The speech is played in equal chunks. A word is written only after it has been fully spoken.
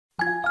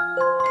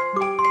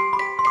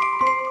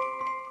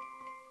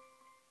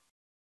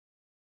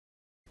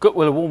Good.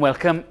 Well, a warm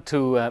welcome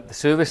to the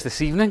service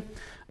this evening.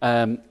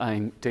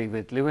 I'm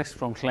David Lewis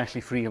from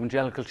Llanelli Free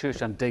Evangelical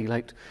Church and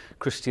Daylight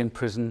Christian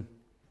Prison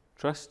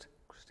Trust.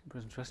 Christian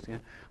Prison Trust, yeah.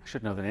 I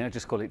should know the name, I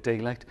just call it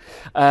Daylight.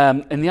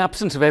 In the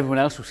absence of everyone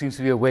else who seems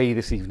to be away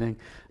this evening,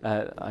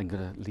 I'm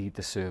going to lead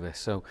the service.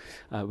 So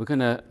we're going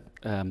to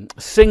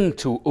sing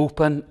to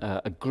open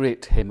a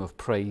great hymn of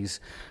praise,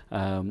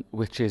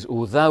 which is,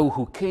 O Thou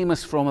who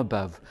camest from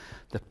above,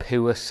 the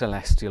pure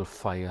celestial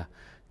fire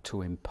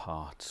to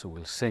impart. So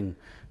we'll sing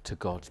to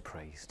God's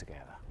praise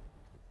together.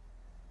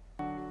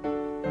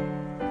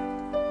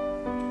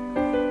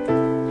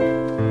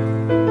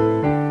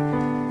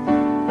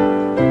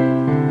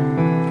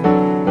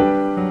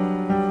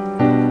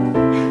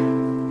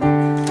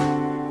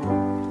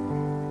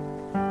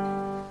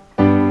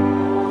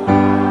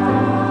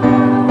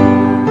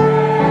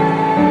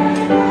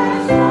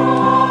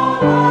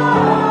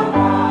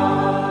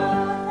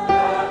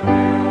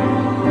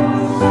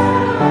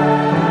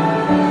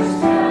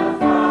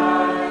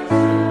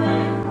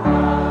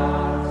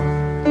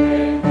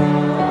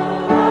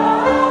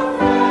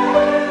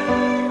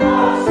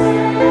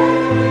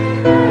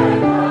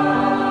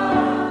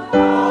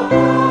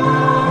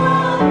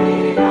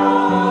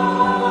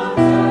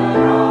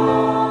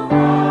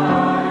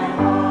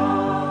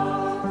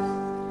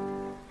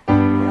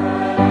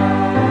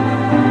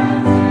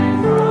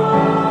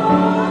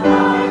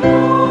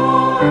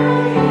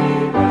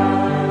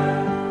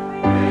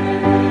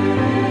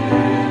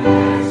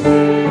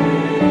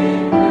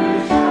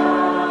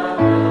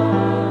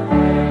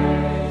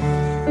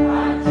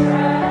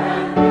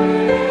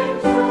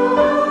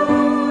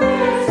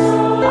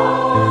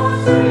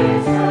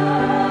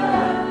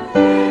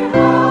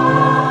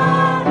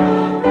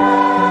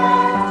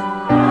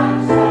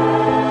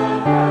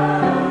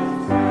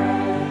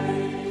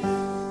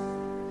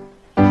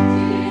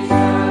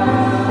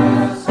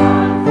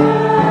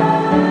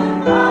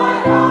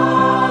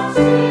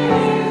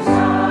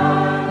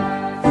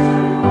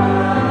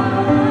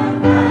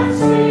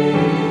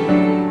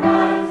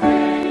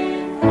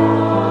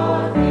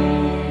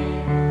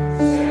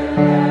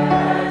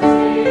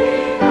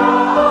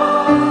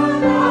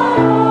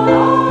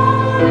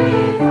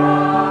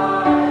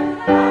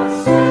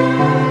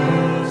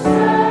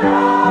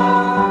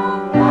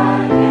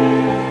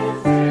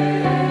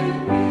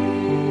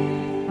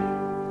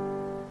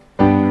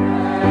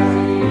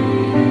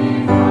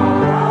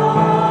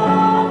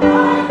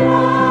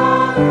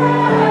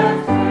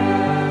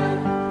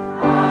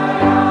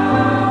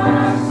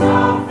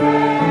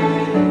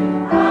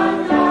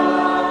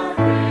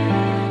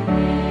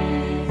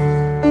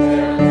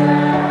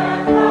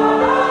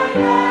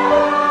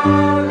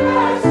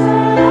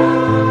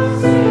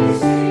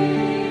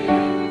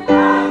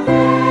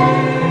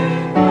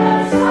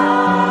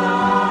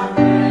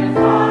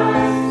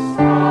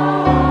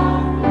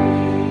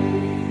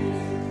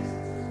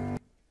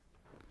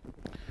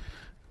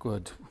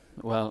 Good.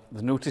 Well,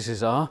 the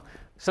notices are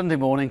Sunday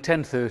morning,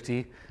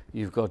 10:30,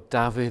 you've got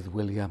David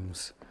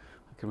Williams.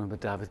 I can remember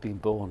David being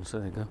born, so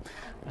there you go.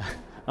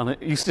 And I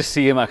used to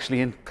see him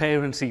actually in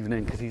parents'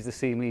 evening because he's the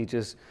same age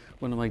as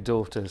one of my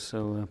daughters.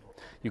 So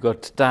you've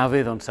got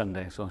David on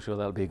Sunday, so I'm sure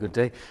that'll be a good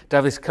day.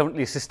 David's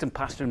currently assistant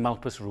pastor in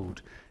Malpas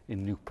Road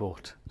in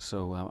Newport,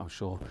 so I'm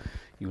sure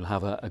you'll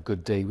have a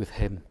good day with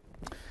him.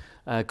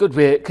 Good.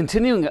 We're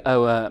continuing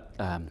our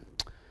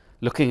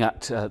looking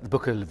at the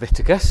book of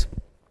Leviticus.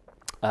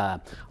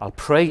 I'll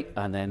pray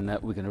and then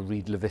we're going to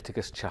read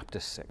Leviticus chapter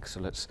 6. So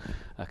let's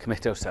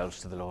commit ourselves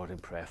to the Lord in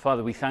prayer.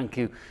 Father, we thank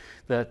you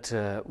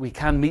that we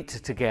can meet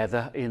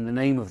together in the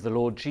name of the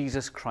Lord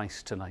Jesus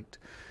Christ tonight.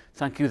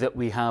 Thank you that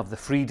we have the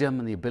freedom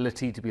and the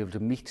ability to be able to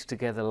meet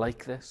together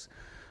like this.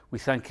 We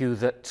thank you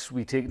that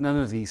we take none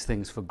of these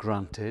things for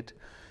granted.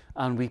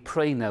 And we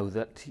pray now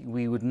that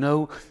we would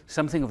know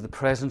something of the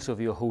presence of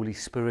your Holy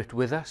Spirit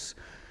with us,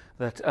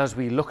 that as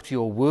we look to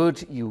your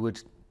word, you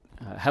would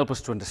help us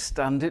to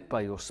understand it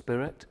by your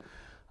Spirit.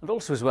 And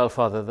also as well,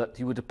 Father, that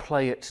you would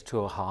apply it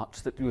to our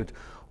hearts, that you would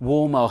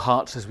warm our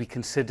hearts as we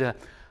consider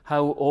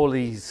how all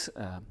these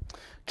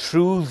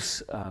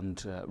truths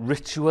and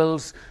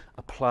rituals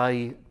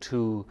apply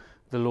to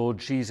the Lord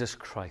Jesus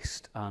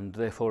Christ and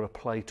therefore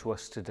apply to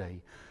us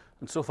today.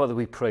 And so, Father,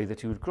 we pray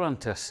that you would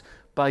grant us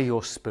by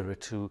your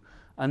Spirit to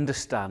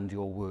understand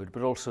your word,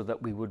 but also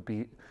that we would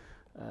be,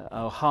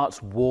 our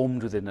hearts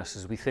warmed within us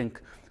as we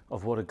think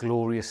of what a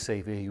glorious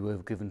Saviour you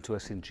have given to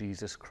us in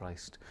Jesus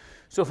Christ.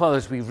 So, Father,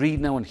 as we read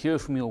now and hear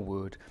from your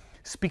word,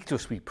 speak to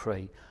us, we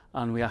pray,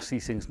 and we ask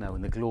these things now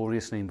in the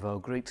glorious name of our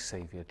great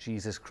Saviour,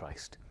 Jesus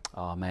Christ.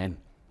 Amen.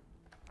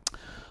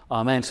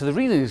 Amen. So the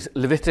reading is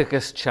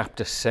Leviticus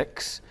chapter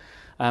 6.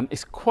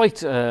 It's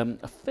quite a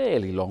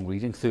fairly long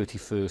reading, 30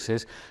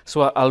 verses,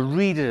 so I'll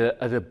read it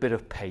at a bit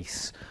of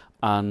pace,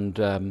 and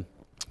that'll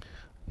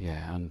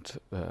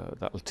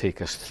take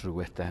us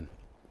through it then.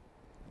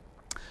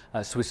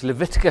 So it's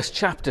Leviticus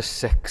chapter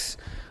 6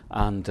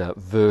 and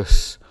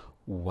verse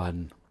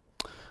 1.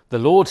 The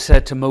Lord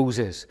said to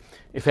Moses,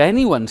 if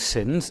anyone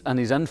sins and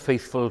is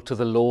unfaithful to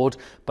the Lord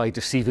by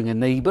deceiving a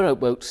neighbour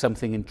about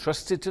something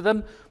entrusted to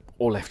them,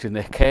 or left in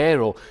their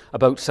care, or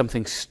about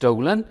something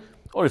stolen,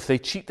 or if they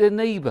cheat their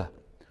neighbour,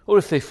 or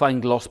if they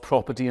find lost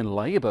property and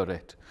lie about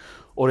it,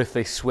 or if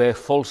they swear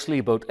falsely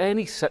about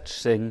any such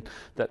sin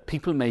that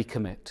people may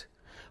commit,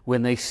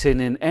 when they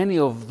sin in any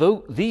of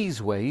these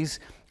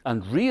ways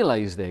and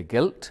realize their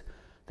guilt,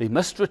 they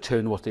must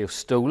return what they have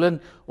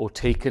stolen or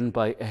taken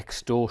by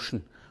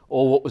extortion,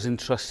 or what was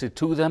entrusted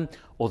to them,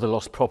 or the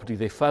lost property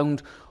they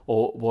found,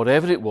 or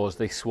whatever it was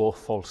they swore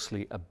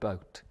falsely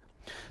about.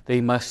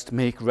 They must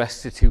make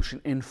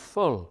restitution in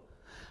full,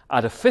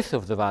 add a fifth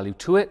of the value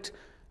to it,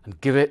 and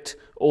give it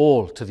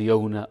all to the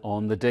owner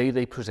on the day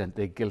they present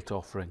their guilt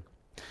offering.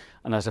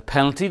 And as a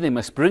penalty, they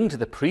must bring to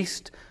the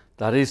priest,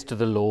 that is to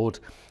the Lord,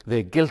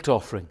 their guilt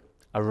offering,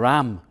 a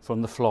ram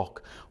from the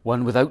flock,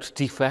 one without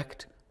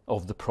defect,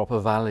 of the proper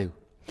value.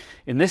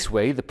 In this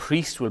way, the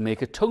priest will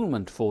make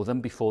atonement for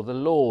them before the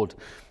Lord,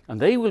 and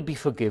they will be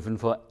forgiven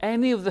for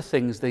any of the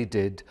things they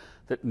did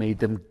that made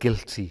them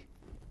guilty.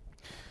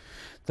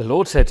 The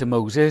Lord said to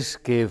Moses,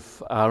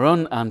 give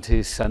Aaron and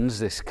his sons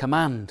this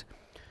command.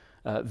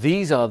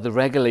 These are the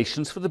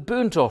regulations for the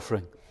burnt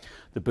offering.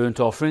 The burnt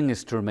offering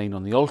is to remain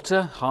on the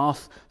altar,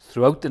 hearth,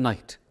 throughout the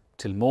night,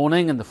 till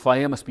morning, and the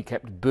fire must be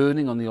kept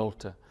burning on the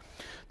altar.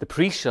 The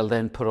priest shall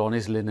then put on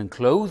his linen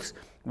clothes,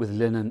 with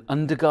linen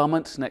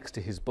undergarments next to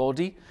his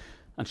body,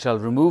 and shall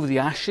remove the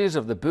ashes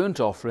of the burnt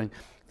offering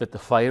that the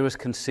fire has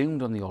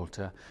consumed on the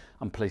altar,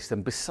 and place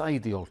them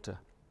beside the altar.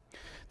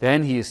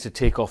 Then he is to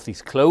take off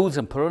these clothes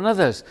and put on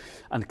others,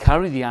 and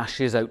carry the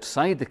ashes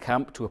outside the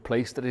camp to a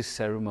place that is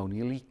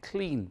ceremonially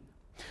clean.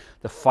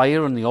 The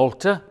fire on the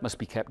altar must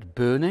be kept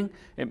burning,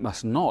 it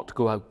must not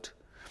go out.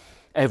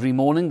 Every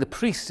morning the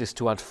priest is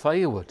to add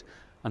firewood,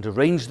 and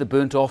arrange the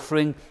burnt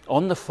offering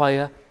on the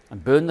fire,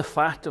 and burn the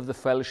fat of the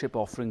fellowship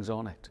offerings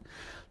on it.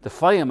 The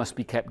fire must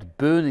be kept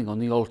burning on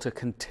the altar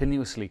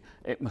continuously.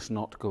 It must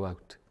not go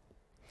out.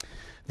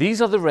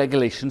 These are the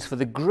regulations for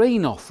the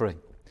grain offering.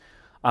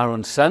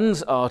 Aaron's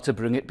sons are to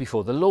bring it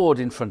before the Lord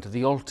in front of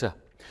the altar.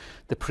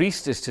 The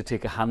priest is to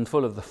take a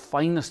handful of the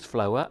finest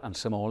flour and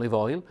some olive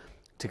oil,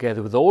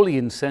 together with all the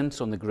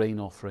incense on the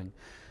grain offering,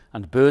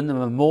 and burn the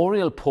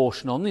memorial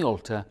portion on the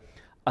altar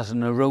as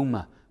an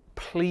aroma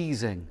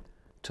pleasing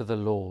to the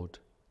Lord.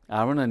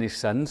 Aaron and his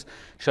sons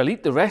shall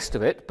eat the rest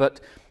of it, but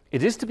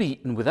it is to be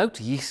eaten without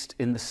yeast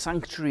in the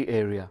sanctuary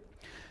area.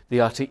 They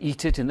are to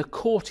eat it in the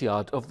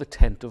courtyard of the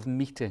tent of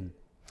meeting.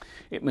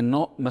 It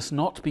must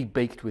not be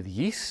baked with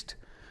yeast.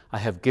 I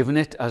have given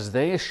it as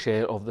their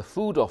share of the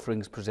food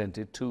offerings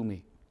presented to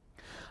me.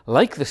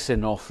 Like the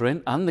sin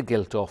offering and the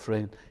guilt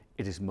offering,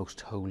 it is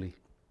most holy.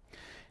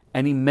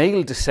 Any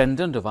male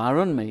descendant of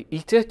Aaron may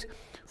eat it.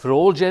 For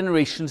all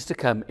generations to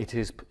come, it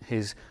is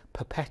his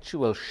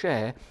perpetual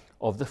share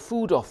of the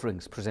food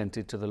offerings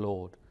presented to the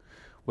Lord.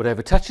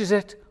 Whatever touches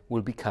it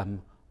will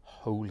become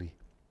holy.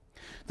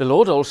 The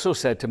Lord also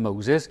said to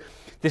Moses,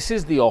 this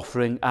is the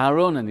offering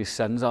Aaron and his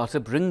sons are to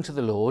bring to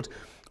the Lord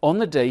on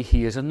the day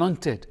he is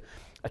anointed,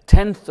 a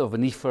tenth of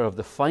an ephah of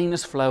the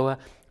finest flour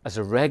as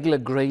a regular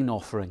grain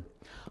offering,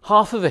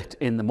 half of it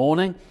in the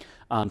morning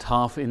and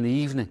half in the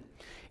evening.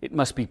 It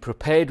must be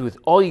prepared with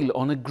oil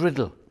on a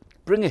griddle.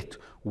 Bring it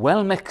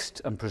well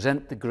mixed and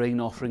present the grain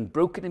offering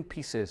broken in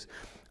pieces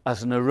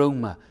as an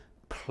aroma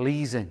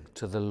pleasing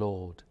to the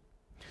Lord.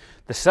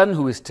 The son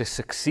who is to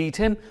succeed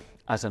him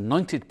as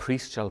anointed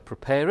priest shall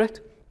prepare it.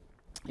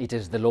 It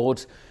is the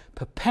Lord's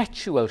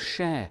perpetual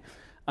share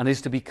and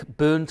is to be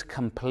burnt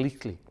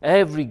completely.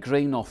 Every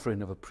grain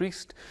offering of a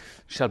priest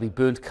shall be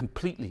burnt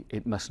completely.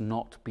 It must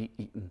not be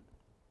eaten.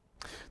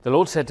 The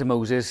Lord said to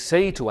Moses,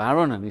 say to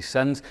Aaron and his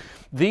sons,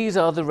 these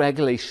are the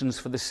regulations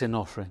for the sin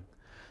offering.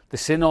 The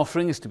sin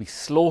offering is to be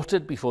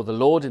slaughtered before the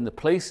Lord in the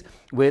place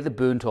where the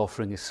burnt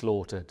offering is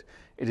slaughtered.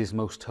 It is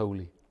most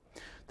holy.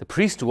 The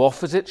priest who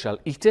offers it shall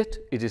eat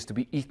it. It is to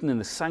be eaten in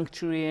the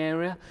sanctuary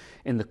area,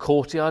 in the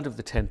courtyard of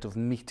the tent of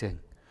meeting.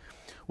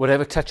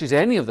 Whatever touches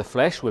any of the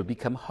flesh will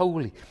become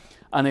holy.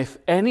 And if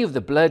any of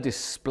the blood is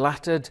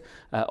splattered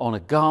on a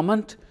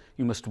garment,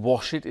 you must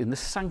wash it in the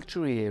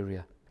sanctuary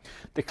area.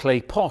 The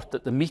clay pot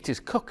that the meat is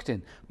cooked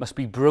in must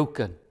be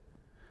broken.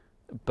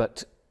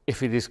 But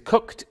if it is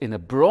cooked in a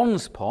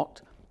bronze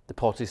pot, the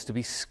pot is to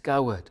be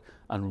scoured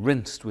and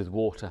rinsed with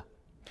water.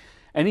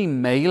 Any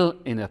male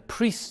in a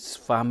priest's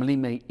family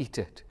may eat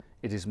it.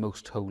 It is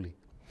most holy.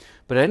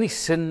 But any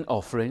sin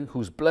offering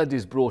whose blood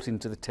is brought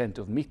into the tent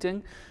of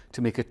meeting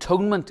to make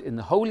atonement in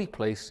the holy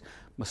place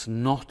must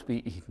not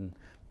be eaten.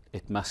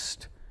 It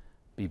must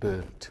be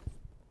burnt.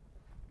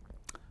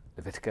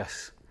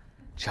 Leviticus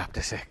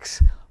chapter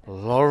 6. A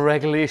lot of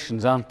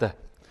regulations, aren't there?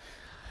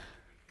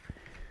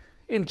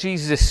 In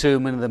Jesus'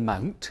 Sermon on the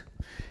Mount,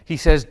 he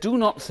says, do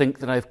not think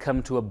that I've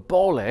come to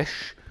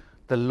abolish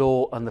the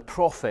law and the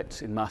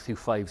prophets in Matthew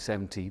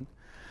 5:17.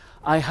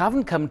 I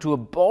haven't come to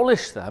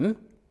abolish them,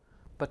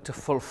 but to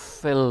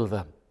fulfill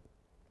them.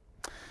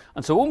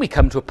 And so when we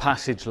come to a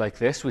passage like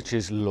this, which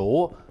is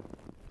law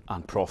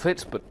and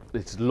prophets, but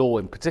it's law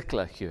in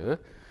particular here,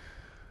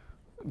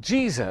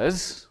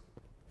 Jesus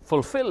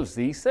fulfills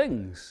these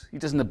things. He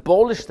doesn't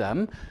abolish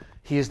them.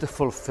 He is the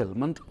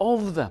fulfillment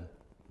of them.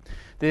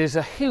 There's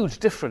a huge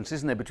difference,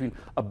 isn't there, between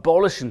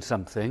abolishing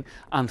something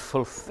and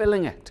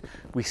fulfilling it.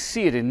 We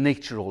see it in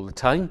nature all the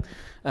time.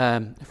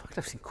 In fact,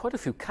 I've seen quite a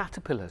few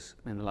caterpillars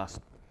in the last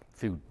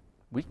few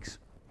weeks.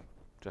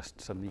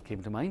 Just suddenly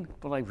came to mind,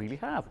 but I really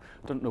have.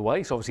 Don't know why.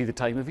 It's obviously the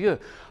time of year.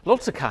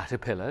 Lots of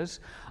caterpillars,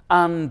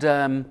 and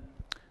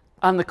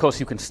of course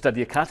you can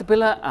study a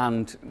caterpillar,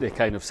 and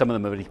they're some of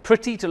them are very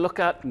pretty to look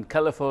at and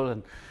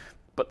colourful,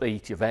 but they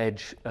eat your veg,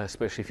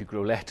 especially if you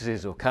grow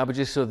lettuces or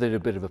cabbages, so they're a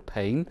bit of a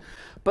pain.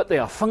 But they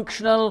are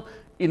functional.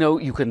 You know,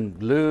 you can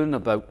learn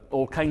about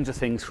all kinds of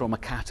things from a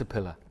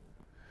caterpillar.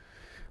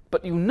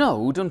 But you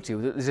know, don't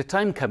you, that there's a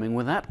time coming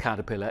when that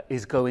caterpillar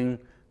is going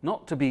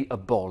not to be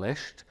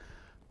abolished,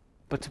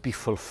 but to be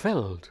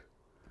fulfilled.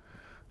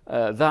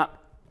 That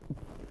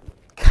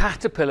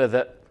caterpillar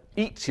that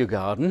eats your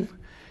garden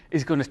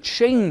is going to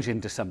change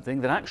into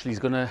something that actually is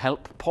going to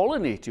help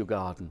pollinate your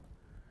garden.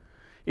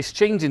 It's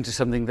changed into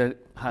something that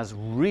has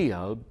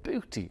real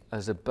beauty,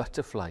 as a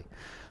butterfly.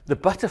 The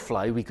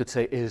butterfly, we could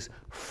say, is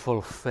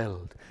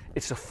fulfilled.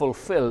 It's a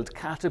fulfilled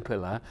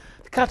caterpillar.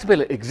 The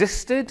caterpillar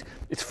existed,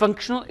 it's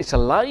functional, it's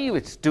alive,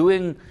 it's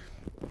doing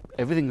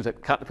everything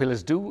that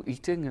caterpillars do,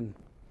 eating.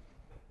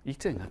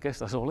 I guess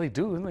that's all they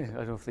do, isn't they? I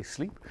don't know if they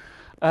sleep.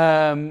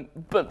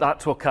 But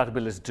that's what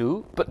caterpillars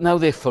do. But now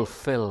they're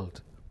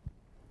fulfilled.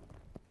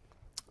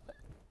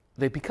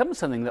 They become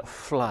something that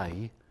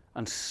fly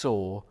and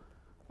soar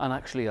and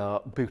actually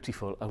are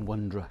beautiful and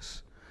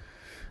wondrous.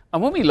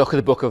 And when we look at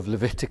the book of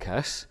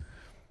Leviticus,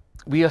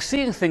 we are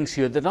seeing things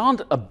here that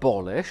aren't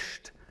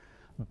abolished,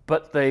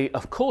 but they,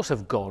 of course,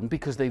 have gone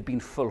because they've been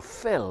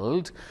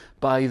fulfilled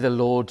by the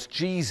Lord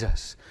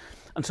Jesus.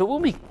 And so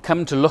when we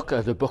come to look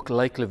at a book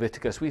like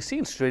Leviticus, we're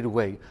seeing straight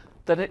away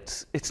that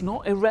it's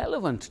not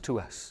irrelevant to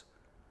us.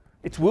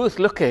 It's worth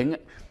looking,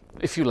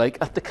 if you like,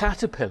 at the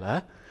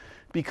caterpillar,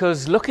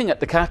 because looking at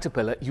the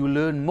caterpillar, you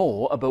learn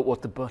more about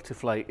what the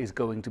butterfly is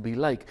going to be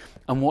like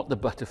and what the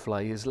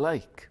butterfly is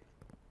like.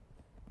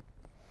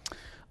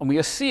 And we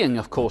are seeing,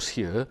 of course,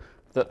 here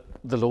that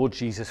the Lord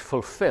Jesus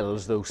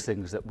fulfills those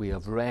things that we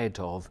have read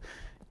of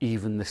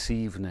even this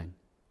evening.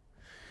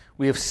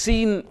 We have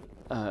seen,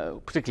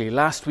 particularly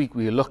last week,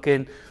 we were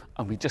looking,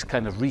 and we just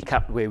kind of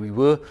recapped where we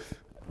were.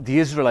 The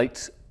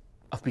Israelites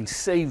have been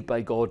saved by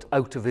God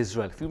out of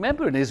Israel. If you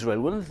remember in Israel,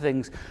 one of the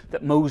things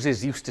that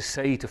Moses used to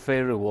say to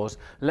Pharaoh was,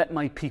 "Let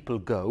my people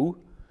go,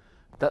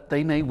 that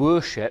they may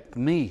worship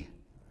me."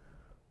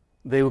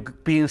 They were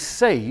being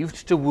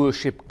saved to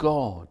worship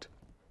God.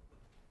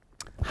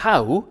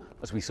 How,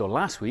 as we saw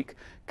last week,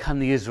 can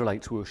the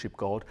Israelites worship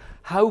God?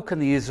 How can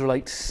the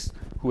Israelites,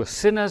 who are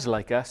sinners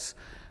like us,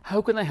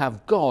 how can they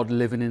have God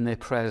living in their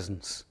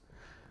presence?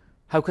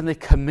 How can they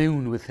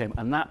commune with him?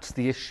 And that's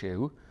the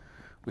issue,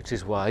 which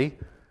is why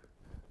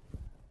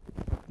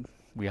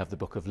we have the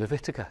book of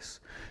Leviticus.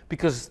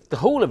 Because the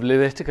whole of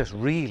Leviticus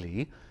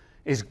really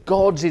is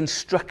God's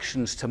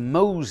instructions to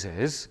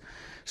Moses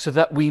so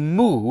that we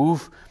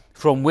move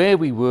from where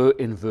we were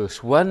in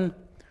verse 1,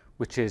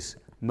 which is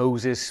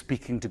Moses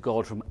speaking to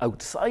God from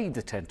outside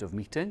the tent of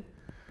meeting.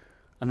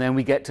 And then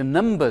we get to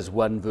Numbers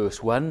 1,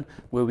 verse 1,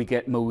 where we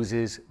get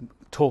Moses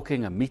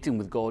talking and meeting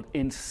with God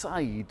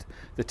inside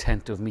the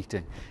tent of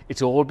meeting.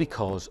 It's all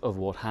because of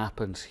what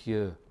happens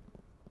here.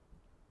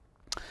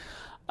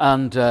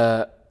 And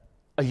a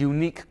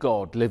unique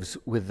God lives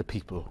with the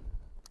people.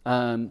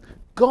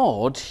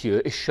 God here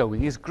is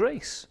showing his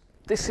grace.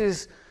 This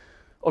is,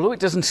 although it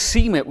doesn't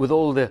seem it with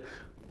all the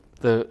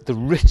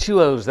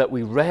rituals that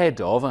we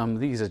read of,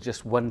 these are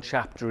just one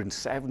chapter in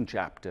 7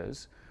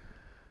 chapters,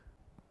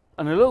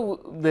 and although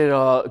there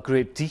are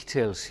great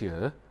details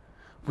here,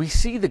 we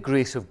see the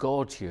grace of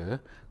God here.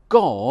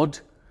 God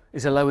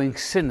is allowing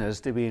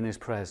sinners to be in his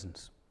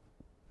presence.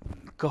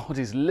 God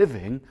is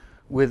living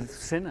with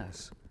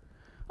sinners.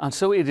 And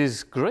so it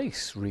is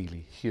grace,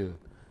 really, here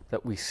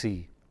that we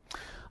see.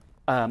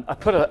 I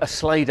put a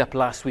slide up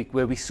last week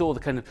where we saw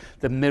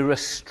the mirror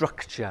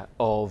structure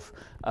of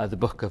the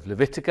book of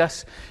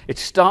Leviticus. It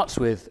starts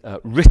with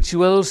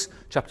rituals,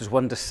 chapters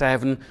 1 to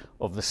 7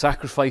 of the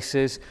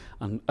sacrifices,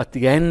 and at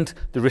the end,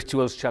 the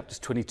rituals, chapters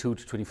 22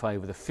 to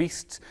 25 of the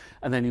feasts,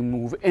 and then you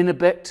move in a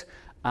bit,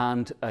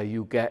 and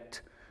you get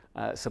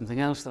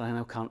something else that I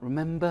now can't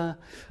remember,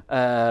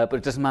 but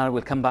it doesn't matter,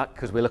 we'll come back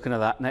because we're looking at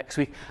that next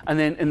week. And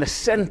then in the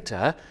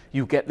centre,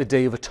 you get the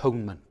Day of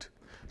Atonement.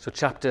 So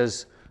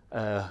chapters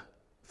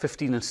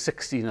 15 and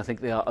 16, I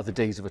think they are the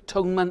Days of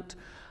Atonement,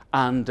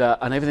 and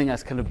everything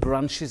else kind of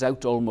branches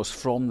out almost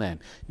from them.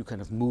 You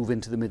kind of move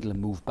into the middle and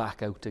move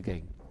back out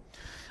again.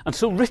 And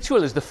so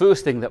ritual is the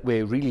first thing that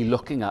we're really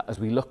looking at as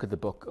we look at the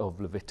book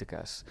of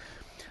Leviticus.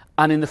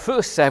 And in the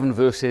first 7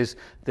 verses,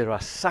 there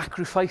are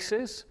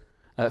sacrifices,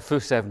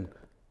 first 7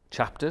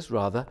 chapters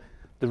rather,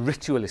 the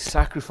ritual is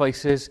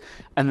sacrifices,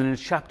 and then in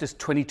chapters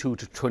 22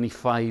 to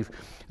 25,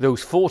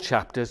 those 4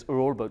 chapters are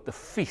all about the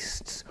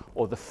feasts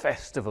or the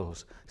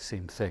festivals,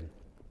 same thing.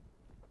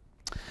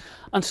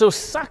 And so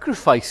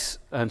sacrifice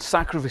and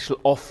sacrificial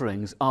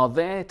offerings are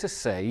there to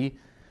say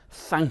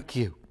thank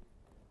you.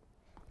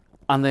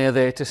 And they are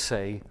there to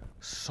say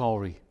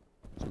sorry.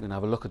 So we're going to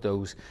have a look at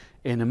those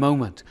in a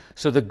moment.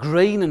 So the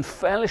grain and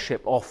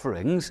fellowship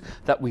offerings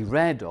that we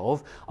read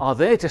of are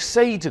there to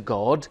say to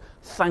God,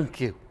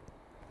 thank you.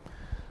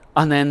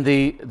 And then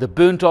the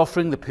burnt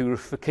offering, the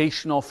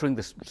purification offering,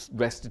 the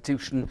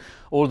restitution,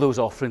 all those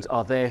offerings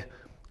are there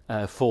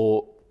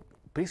for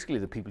basically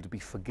the people to be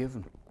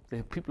forgiven.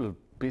 The people are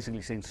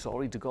basically saying,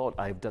 sorry to God,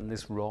 I have done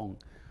this wrong.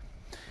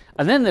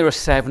 And then there are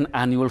 7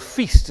 annual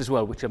feasts as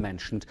well, which are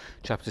mentioned,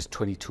 chapters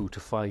 22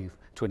 to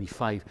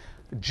 25.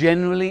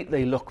 Generally,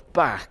 they look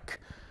back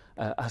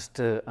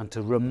and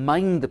to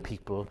remind the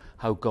people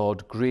how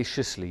God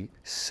graciously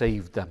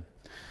saved them.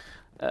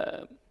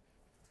 Of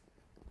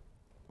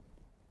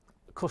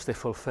course, they're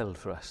fulfilled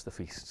for us, the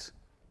feasts.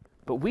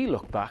 But we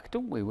look back,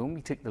 don't we, when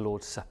we take the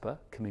Lord's Supper,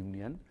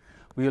 communion,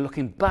 we are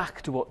looking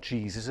back to what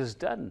Jesus has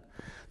done.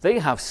 They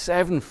have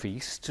 7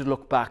 feasts to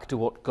look back to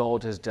what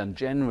God has done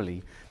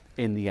generally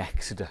in the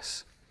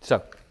Exodus.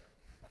 So,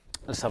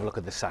 let's have a look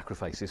at the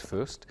sacrifices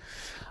first.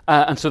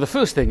 And so the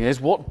first thing is,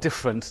 what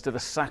difference do the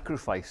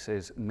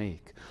sacrifices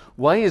make?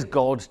 Why is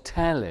God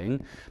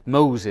telling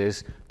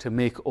Moses to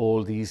make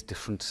all these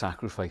different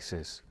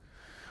sacrifices?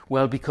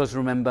 Well, because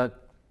remember,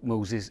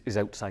 Moses is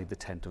outside the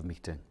tent of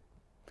meeting.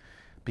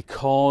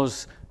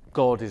 Because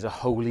God is a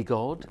holy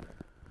God,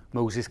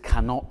 Moses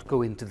cannot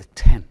go into the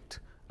tent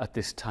at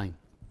this time.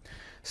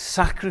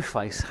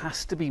 Sacrifice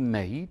has to be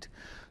made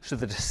so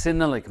that a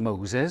sinner like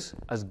Moses,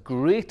 as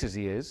great as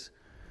he is,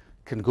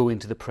 can go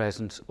into the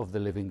presence of the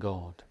living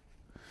God.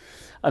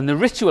 And the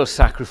ritual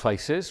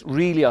sacrifices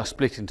really are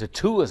split into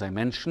 2, as I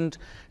mentioned,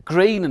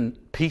 grain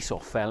and peace or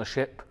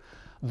fellowship.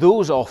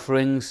 Those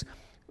offerings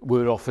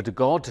were offered to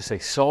God to say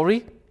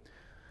sorry,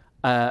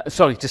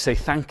 to say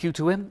thank you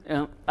to him,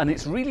 and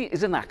it really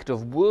is an act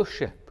of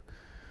worship.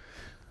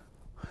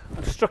 I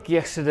was struck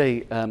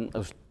yesterday, I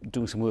was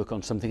doing some work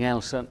on something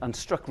else, and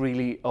struck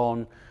really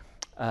on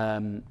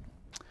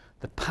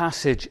the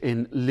passage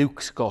in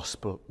Luke's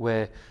Gospel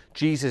where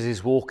Jesus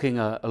is walking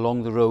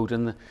along the road,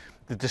 and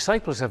the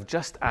disciples have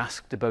just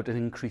asked about an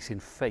increase in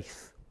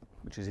faith,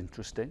 which is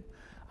interesting.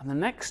 And the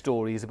next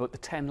story is about the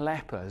 10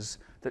 lepers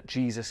that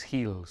Jesus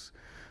heals.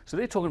 So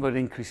they're talking about an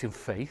increase in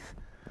faith,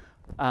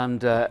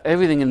 and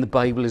everything in the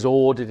Bible is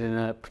ordered in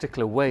a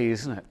particular way,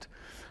 isn't it?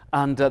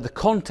 And the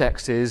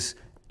context is,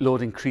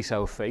 Lord, increase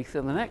our faith.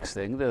 And the next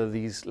thing, there are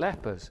these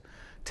lepers.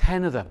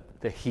 10 of them,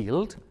 they're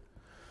healed.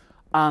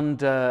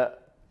 And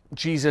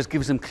Jesus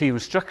gives them clear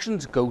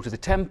instructions, go to the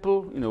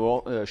temple,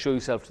 show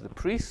yourself to the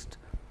priest.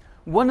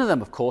 One of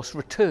them, of course,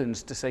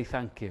 returns to say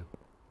thank you.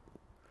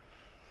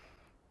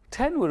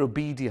 10 were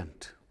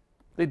obedient.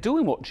 They're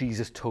doing what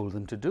Jesus told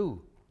them to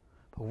do.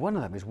 But one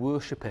of them is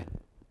worshipping.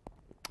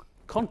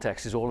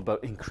 Context is all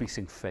about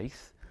increasing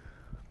faith,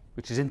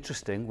 which is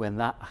interesting when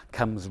that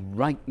comes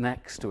right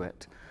next to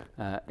it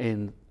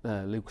in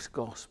Luke's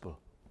Gospel.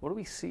 What are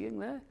we seeing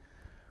there?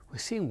 We're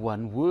seeing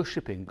one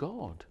worshipping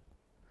God.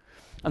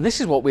 And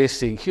this is what we're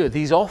seeing here.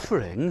 These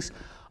offerings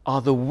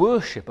are the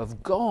worship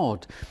of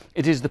God.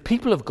 It is the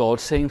people of God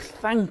saying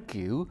thank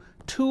you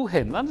to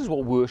him. That is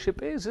what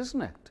worship is,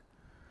 isn't it?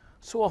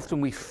 So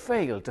often we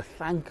fail to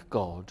thank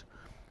God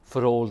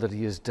for all that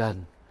he has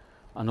done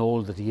and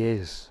all that he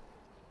is.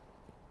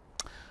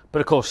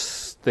 But of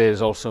course,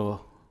 there's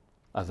also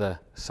other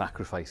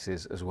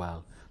sacrifices as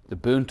well. The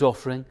burnt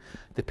offering,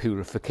 the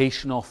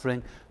purification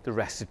offering, the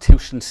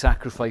restitution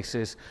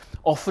sacrifices,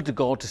 offered to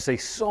God to say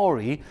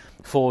sorry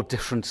for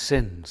different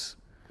sins.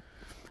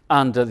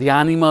 And the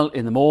animal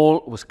in them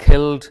all was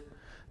killed.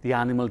 The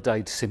animal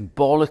died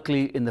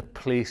symbolically in the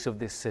place of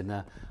this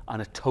sinner,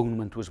 and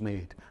atonement was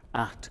made.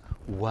 At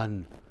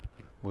one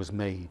was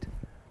made.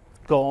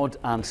 God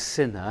and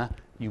sinner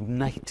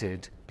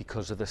united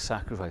because of the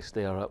sacrifice.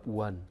 They are at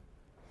one.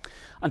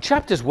 And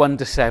chapters 1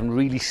 to 7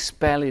 really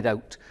spell it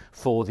out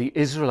for the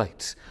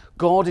Israelites.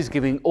 God is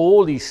giving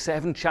all these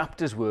 7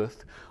 chapters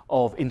worth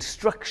of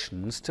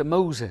instructions to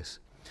Moses.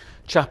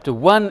 Chapter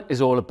 1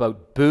 is all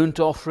about burnt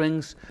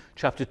offerings.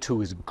 Chapter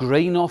 2 is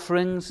grain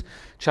offerings.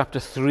 Chapter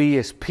 3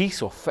 is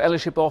peace or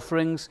fellowship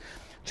offerings.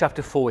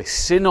 Chapter 4 is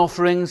sin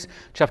offerings.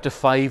 Chapter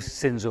 5,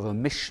 sins of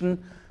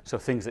omission, so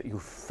things that you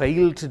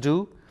failed to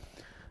do.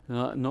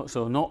 Not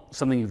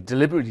something you've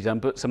deliberately done,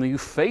 but something you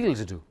failed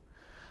to do.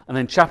 And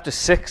then chapter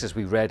 6, as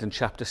we read, and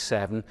chapter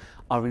 7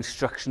 are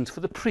instructions for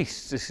the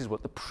priests. This is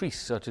what the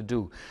priests are to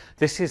do.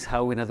 This is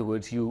how, in other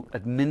words, you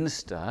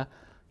administer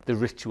the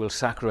ritual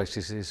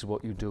sacrifices. This is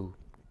what you do.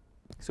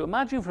 So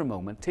imagine for a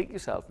moment, take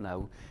yourself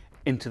now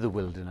into the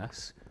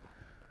wilderness.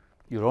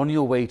 You're on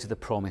your way to the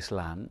promised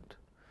land.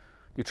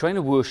 You're trying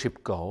to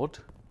worship God.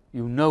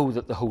 You know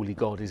that the holy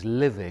God is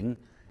living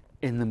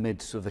in the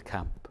midst of the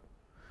camp.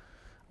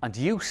 And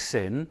you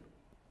sin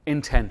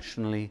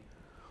intentionally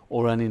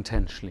or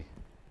unintentionally.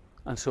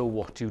 And so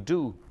what do you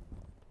do?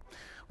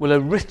 Well, a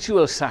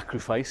ritual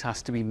sacrifice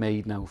has to be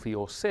made now for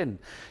your sin.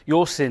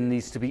 Your sin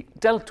needs to be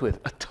dealt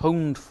with,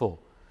 atoned for.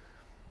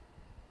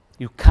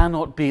 You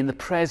cannot be in the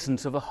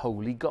presence of a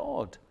holy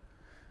God.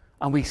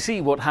 And we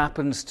see what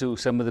happens to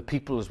some of the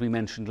people, as we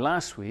mentioned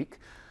last week,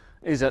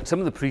 is that some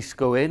of the priests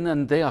go in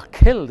and they are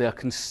killed, they are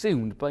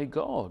consumed by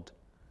God.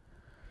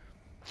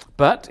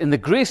 But in the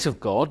grace of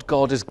God,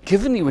 God has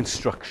given you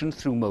instruction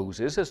through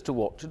Moses as to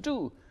what to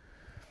do.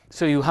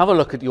 So you have a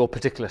look at your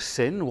particular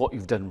sin, what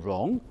you've done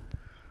wrong,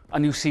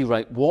 and you see,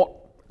 right, what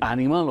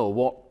animal or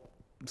what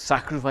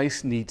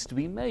sacrifice needs to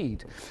be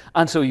made.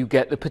 And so you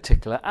get the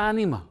particular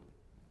animal.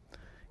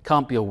 It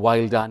can't be a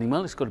wild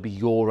animal, it's got to be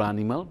your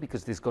animal,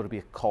 because there's got to be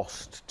a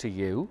cost to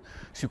you.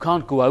 So you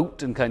can't go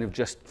out and kind of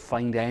just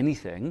find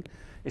anything.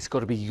 It's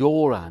got to be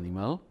your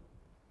animal.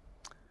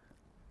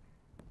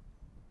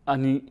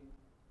 And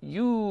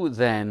you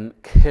then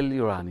kill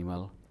your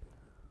animal,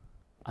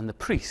 and the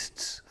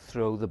priests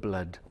throw the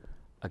blood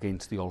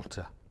against the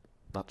altar.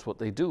 That's what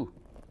they do.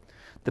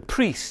 The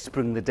priests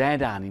bring the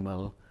dead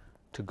animal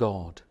to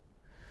God.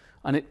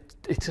 And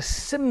it's a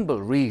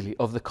symbol, really,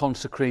 of the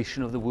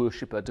consecration of the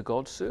worshipper to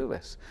God's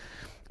service.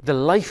 The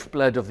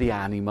lifeblood of the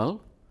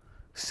animal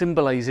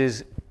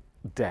symbolizes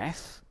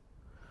death.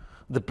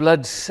 The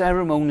blood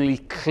ceremonially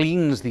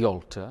cleans the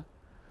altar.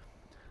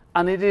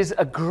 And it is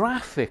a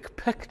graphic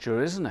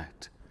picture, isn't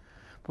it?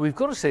 But we've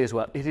got to say as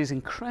well, it is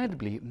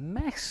incredibly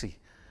messy.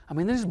 I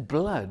mean, there's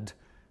blood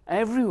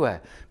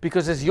everywhere.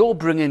 Because as you're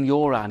bringing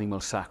your animal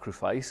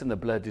sacrifice and the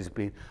blood is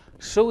being,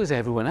 so is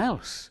everyone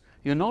else.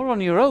 You're not on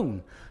your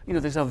own. You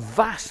know, there's a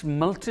vast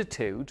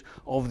multitude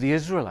of the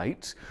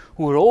Israelites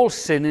who are all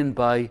sinning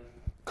by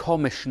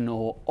commission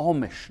or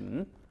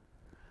omission,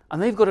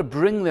 and they've got to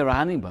bring their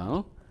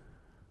animal,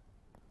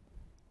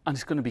 and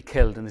it's going to be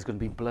killed, and there's going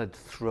to be blood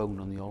thrown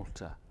on the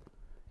altar.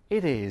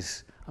 It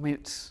is, I mean,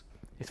 it's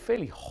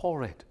fairly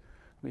horrid.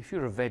 I mean, if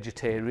you're a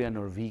vegetarian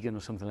or a vegan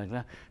or something like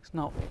that, it's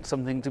not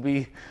something to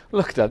be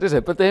looked at, is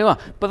it? But there you are.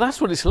 But that's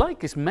what it's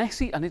like. It's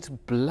messy and it's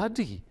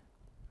bloody.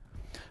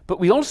 But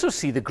we also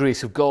see the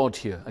grace of God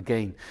here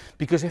again,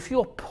 because if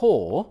you're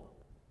poor,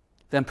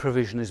 then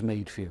provision is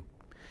made for you.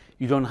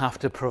 You don't have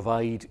to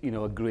provide, you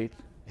know, a great,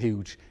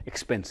 huge,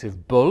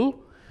 expensive bull.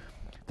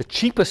 The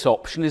cheapest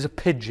option is a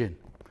pigeon,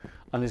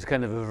 and there's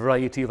kind of a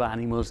variety of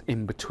animals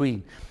in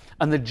between.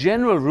 And the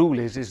general rule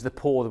is the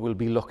poor will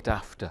be looked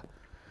after.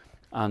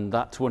 And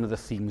that's one of the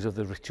themes of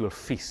the ritual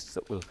feasts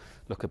that we'll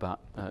look about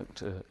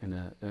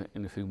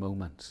in a few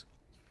moments.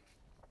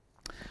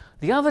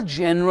 The other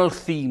general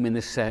theme in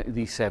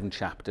these 7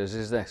 chapters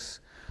is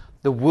this: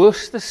 the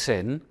worse the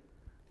sin,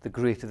 the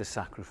greater the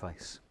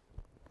sacrifice.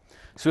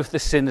 So if the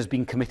sin has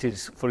been committed,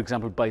 for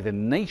example, by the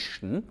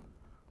nation,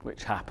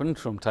 which happened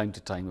from time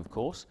to time, of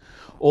course,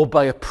 or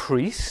by a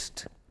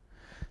priest,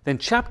 then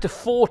chapter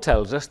 4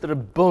 tells us that a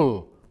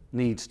bull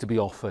needs to be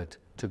offered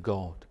to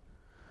God.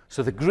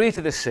 So the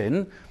greater the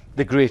sin,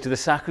 the greater the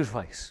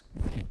sacrifice.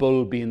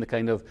 Bull being the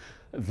kind of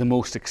the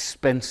most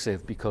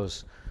expensive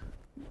because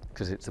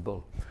it's a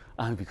bull,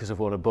 and because of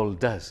what a bull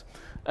does.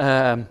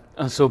 And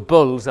so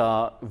bulls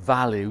are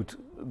valued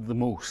the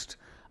most,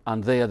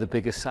 and they are the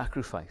biggest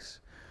sacrifice.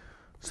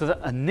 So that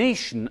a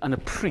nation and a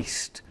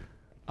priest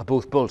are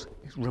both bulls.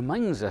 It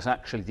reminds us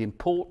actually the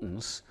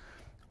importance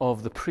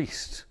of the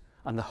priest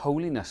and the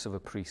holiness of a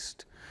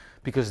priest,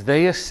 because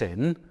their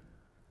sin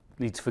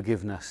needs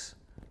forgiveness.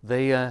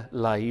 Their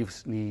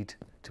lives need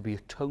to be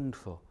atoned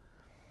for.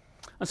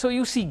 And so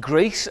you see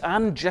grace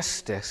and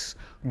justice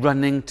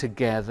running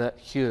together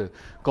here.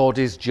 God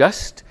is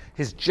just,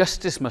 his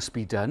justice must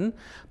be done,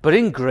 but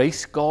in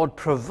grace God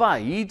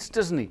provides,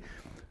 doesn't he,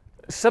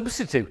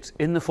 substitutes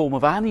in the form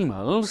of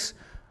animals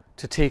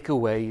to take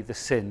away the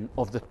sin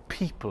of the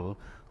people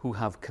who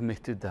have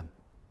committed them.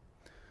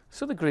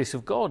 So the grace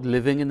of God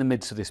living in the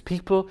midst of this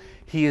people,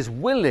 he is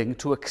willing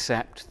to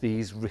accept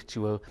these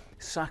ritual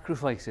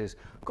sacrifices.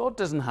 God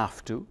doesn't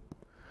have to.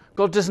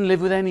 God doesn't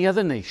live with any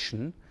other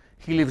nation.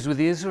 He lives with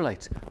the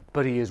Israelites,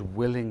 but he is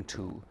willing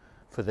to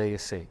for their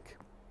sake.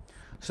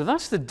 So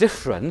that's the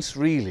difference,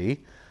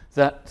 really,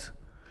 that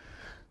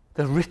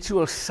the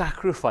ritual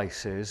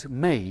sacrifices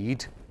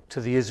made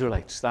to the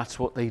Israelites. That's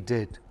what they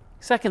did.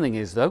 Second thing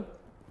is, though,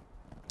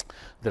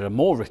 there are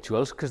more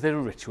rituals because there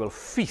are ritual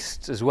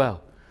feasts as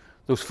well.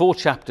 Those 4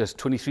 chapters,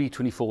 23,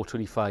 24,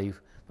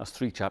 25, that's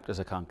 3 chapters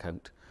I can't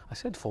count. I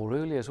said 4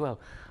 earlier as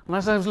well. And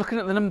as I was looking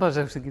at the numbers,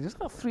 I was thinking, is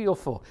that 3 or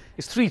 4?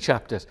 It's 3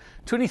 chapters,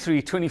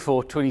 23,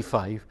 24,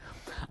 25.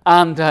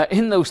 And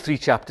in those 3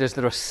 chapters,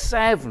 there are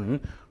 7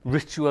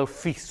 ritual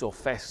feasts or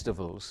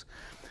festivals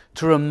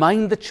to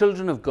remind the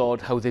children of God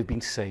how they've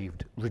been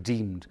saved,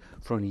 redeemed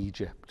from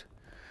Egypt.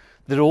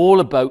 They're all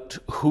about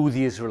who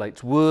the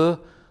Israelites were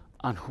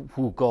and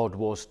who God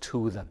was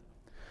to them.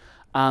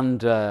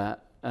 And a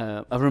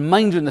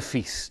reminder in the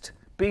feast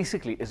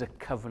basically is a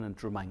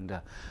covenant reminder.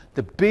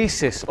 The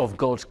basis of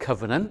God's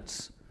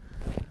covenants: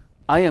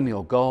 I am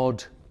your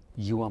God,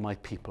 you are my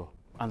people.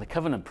 And the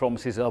covenant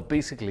promises are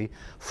basically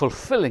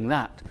fulfilling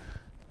that.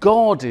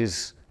 God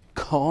is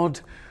God,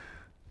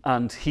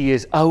 and he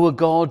is our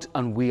God,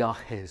 and we are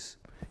his.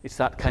 It's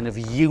that kind of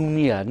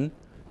union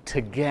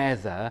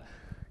together,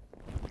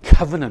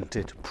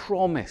 covenanted,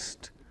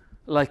 promised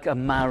like a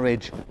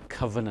marriage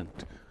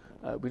covenant.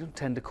 We don't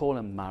tend to call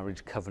them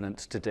marriage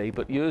covenants today,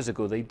 but years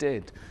ago they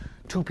did.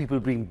 Two people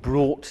being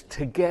brought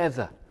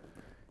together.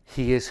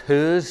 He is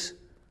hers,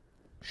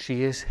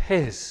 she is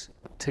his,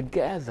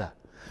 together.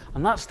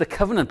 And that's the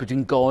covenant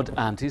between God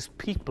and his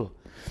people.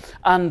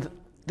 And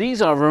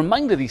these are a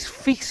reminder, these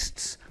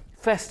feasts,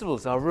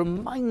 festivals are a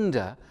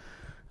reminder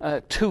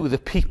to the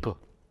people.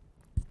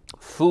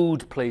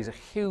 Food plays a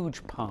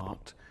huge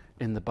part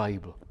in the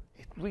Bible.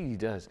 It really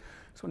does.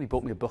 Somebody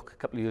bought me a book a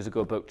couple of years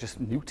ago about just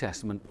New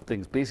Testament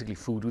things, basically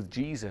food with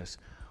Jesus,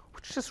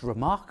 which is just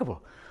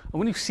remarkable. And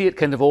when you see it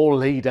kind of all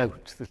laid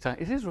out,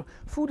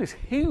 food is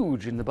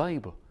huge in the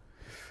Bible.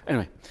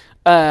 Anyway,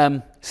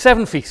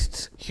 7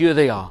 feasts, here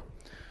they are.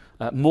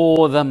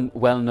 More of them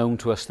well known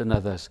to us than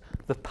others.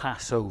 The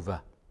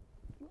Passover,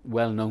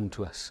 well known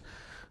to us,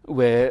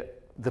 where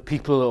the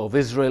people of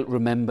Israel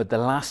remembered the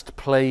last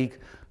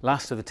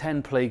of the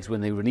 10 plagues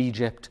when they were in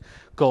Egypt.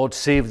 God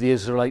saved the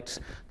Israelites,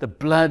 the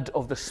blood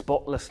of the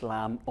spotless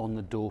lamb on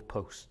the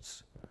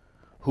doorposts.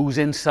 Who's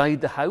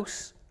inside the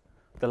house?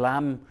 The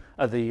lamb,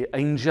 the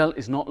angel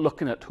is not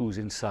looking at who's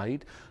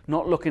inside,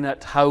 not looking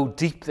at how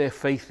deep their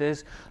faith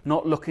is,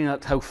 not looking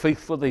at how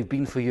faithful they've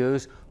been for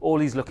years. All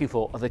he's looking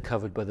for, are they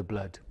covered by the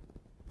blood?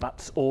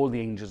 That's all the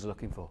angel's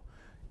looking for.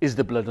 Is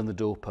the blood on the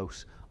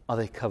doorposts? Are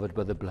they covered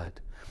by the blood?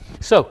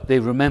 So they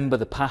remember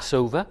the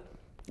Passover.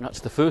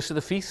 That's the first of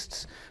the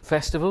feasts,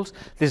 festivals.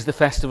 There's the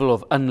festival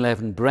of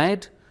unleavened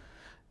bread.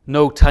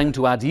 No time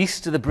to add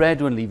yeast to the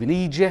bread when leaving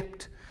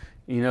Egypt.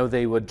 You know,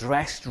 they were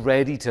dressed,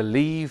 ready to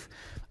leave,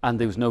 and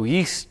there was no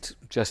yeast,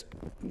 just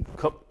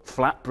cooked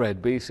flat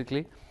bread,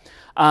 basically.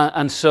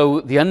 And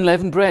so the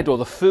unleavened bread, or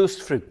the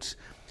first fruits,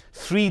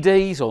 3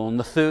 days, or on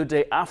the 3rd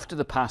day after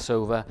the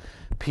Passover,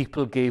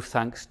 people gave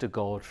thanks to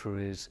God for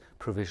his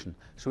provision.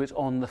 So it's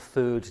on the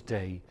 3rd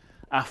day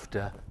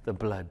after the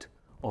blood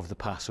of the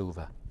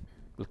Passover.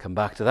 We'll come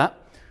back to that.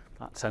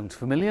 That sounds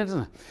familiar,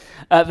 doesn't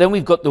it? Then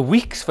we've got the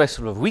weeks,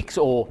 Festival of Weeks,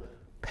 or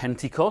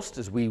Pentecost,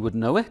 as we would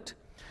know it.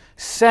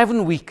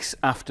 7 weeks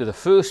after the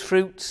first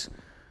fruits,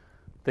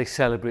 they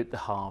celebrate the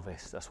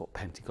harvest. That's what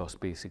Pentecost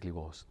basically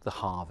was, the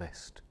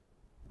harvest.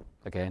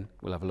 Again,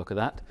 we'll have a look at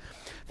that.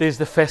 There's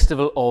the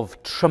Festival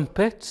of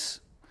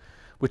Trumpets,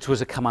 which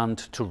was a command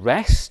to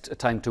rest, a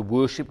time to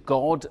worship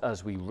God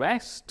as we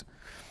rest.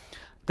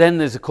 Then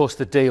there's, of course,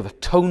 the Day of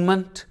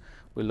Atonement.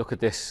 We'll look at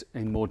this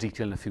in more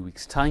detail in a few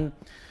weeks' time.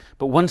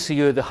 But once a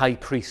year, the high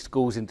priest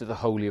goes into the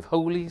Holy of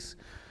Holies,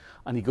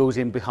 and he goes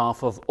in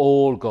behalf of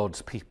all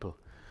God's people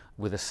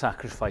with a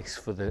sacrifice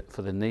for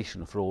the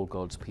nation, for all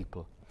God's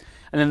people.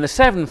 And then the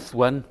seventh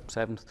one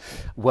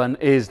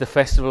is the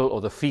festival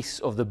or the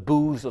feast of the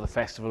booths, or the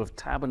Festival of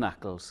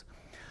Tabernacles,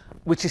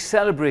 which is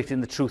celebrating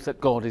the truth that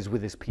God is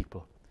with his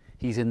people.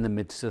 He's in the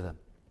midst of them.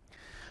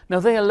 Now,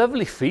 they are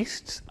lovely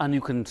feasts, and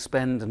you can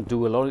spend and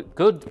do a lot of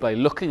good by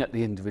looking at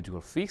the individual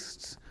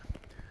feasts,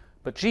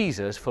 but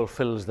Jesus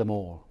fulfills them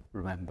all,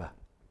 remember.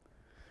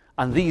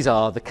 And these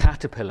are the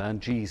caterpillar,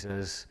 and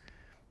Jesus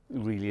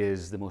really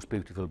is the most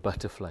beautiful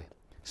butterfly.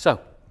 So,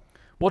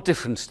 what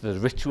difference do the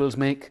rituals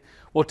make?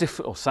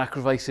 Or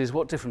sacrifices?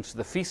 What difference do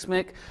the feasts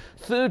make?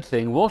 Third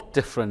thing, what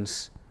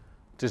difference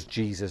does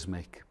Jesus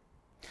make?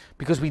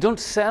 Because we don't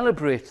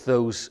celebrate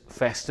those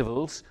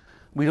festivals,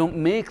 we don't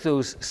make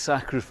those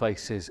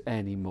sacrifices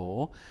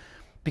anymore,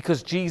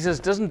 because Jesus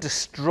doesn't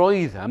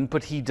destroy them,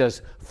 but he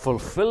does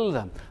fulfill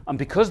them. And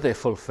because they're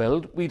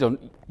fulfilled, we don't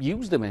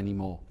use them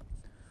anymore.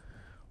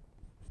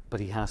 But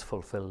he has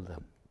fulfilled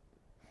them.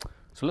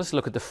 So let's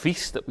look at the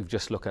feast that we've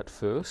just looked at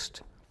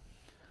first.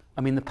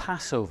 I mean, the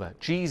Passover.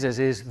 Jesus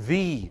is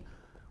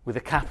with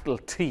a capital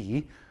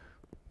T,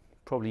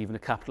 probably even a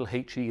capital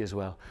H-E as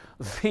well,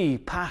 the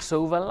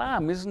Passover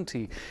lamb, isn't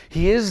he?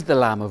 He is the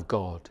Lamb of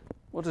God.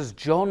 What does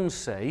John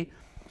say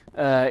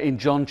in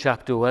John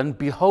chapter 1?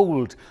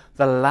 Behold,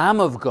 the Lamb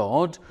of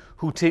God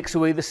who takes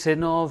away the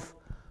sin of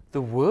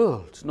the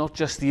world, not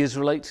just the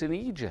Israelites in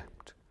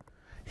Egypt.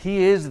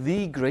 He is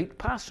the great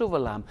Passover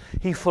lamb.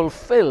 He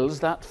fulfills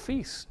that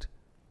feast.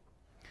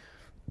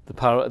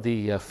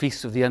 The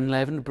feast of the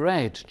unleavened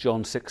bread,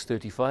 John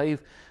 6:35,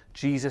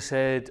 Jesus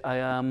said, I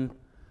am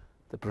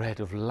the bread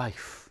of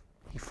life.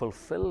 He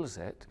fulfills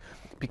it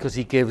because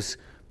he gives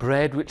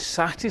bread which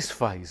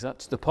satisfies.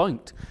 That's the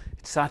point.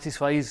 It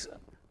satisfies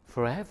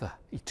forever,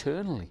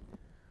 eternally.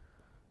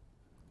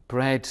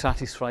 Bread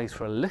satisfies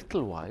for a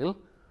little while.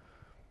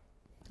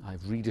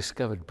 I've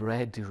rediscovered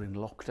bread during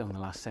lockdown the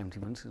last 70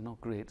 months. It's not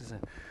great, is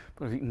it?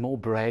 But I've eaten more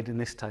bread in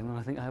this time than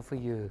I think I have for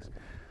years.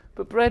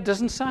 But bread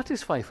doesn't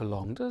satisfy for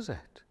long, does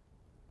it?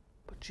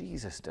 But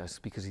Jesus does,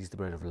 because he's the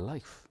bread of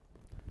life.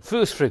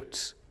 First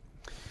fruits.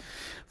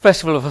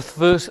 Festival of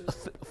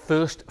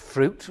first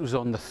fruits was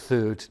on the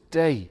 3rd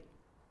day.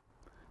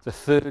 The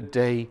 3rd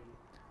day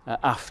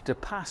after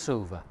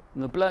Passover,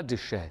 and the blood is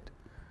shed.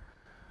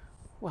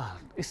 Well,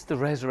 it's the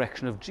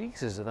resurrection of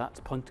Jesus that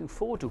that's pointing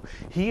forward to.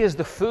 He is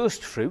the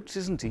first fruits,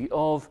 isn't he,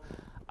 of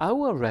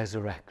our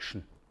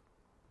resurrection.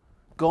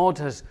 God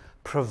has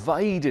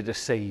provided a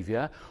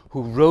Saviour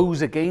who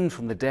rose again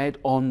from the dead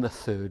on the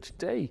third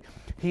day.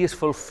 He is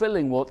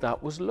fulfilling what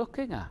that was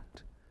looking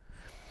at.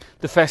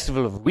 The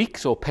Festival of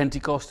Weeks, or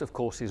Pentecost, of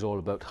course, is all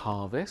about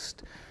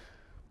harvest.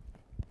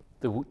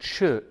 The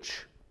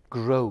church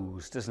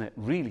grows, doesn't it?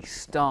 Really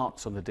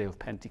starts on the day of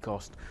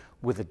Pentecost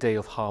with a day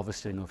of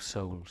harvesting of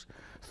souls.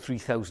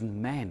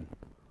 3,000 men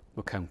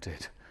were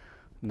counted,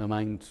 no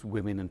mind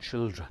women and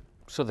children.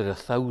 So there are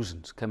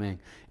thousands coming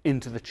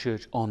into the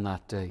church on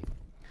that day.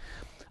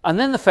 And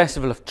then the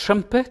Festival of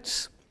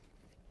Trumpets.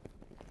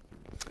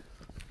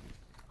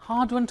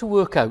 Hard one to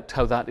work out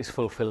how that is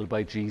fulfilled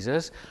by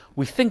Jesus.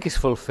 We think it's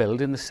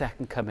fulfilled in the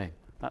second coming.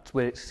 That's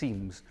where it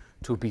seems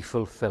to be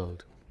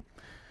fulfilled.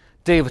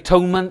 Day of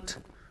Atonement.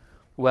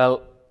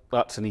 Well,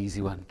 that's an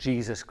easy one.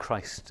 Jesus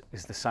Christ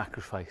is the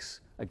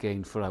sacrifice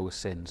again for our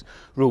sins.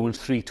 Romans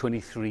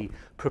 3:23,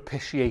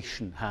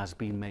 propitiation has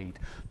been made.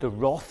 The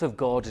wrath of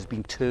God has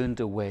been turned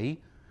away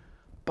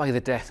by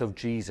the death of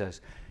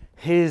Jesus.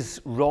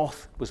 His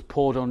wrath was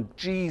poured on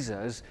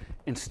Jesus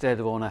instead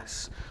of on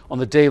us. On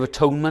the Day of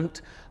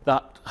Atonement,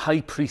 that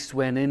high priest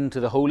went into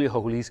the Holy of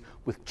Holies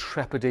with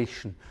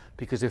trepidation,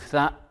 because if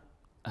that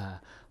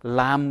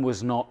lamb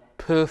was not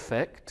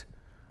perfect,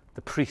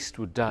 the priest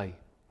would die.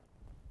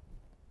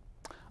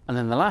 And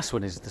then the last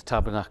one is the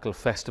Tabernacle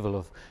Festival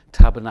of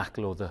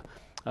Tabernacle, or the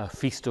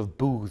Feast of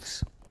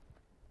Booths.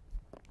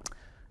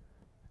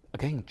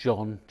 Again,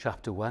 John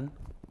chapter 1.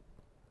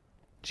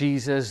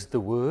 Jesus, the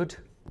Word.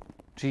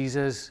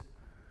 The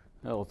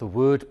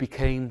Word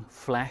became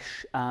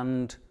flesh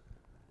and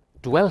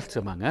dwelt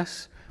among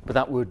us. But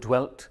that word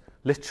dwelt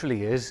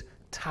literally is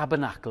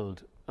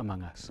tabernacled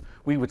among us.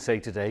 We would say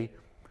today,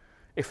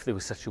 if there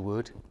was such a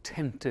word,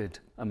 tented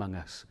among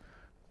us.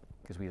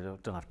 Because we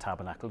don't have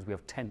tabernacles, we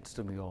have tents,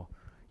 don't we, or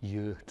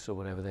yurts or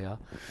whatever they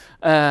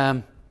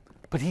are.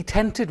 But he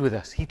tented with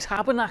us, he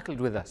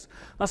tabernacled with us.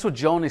 That's what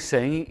John is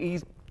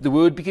saying. The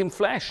Word became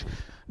flesh.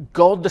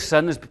 God the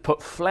Son has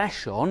put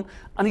flesh on,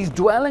 and he's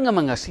dwelling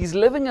among us, he's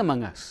living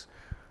among us.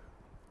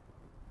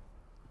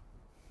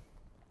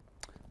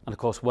 And of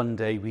course, one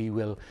day we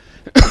will,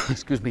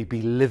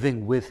 be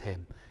living with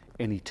him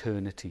in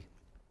eternity.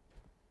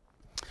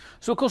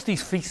 So of course,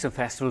 these feasts and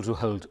festivals are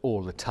held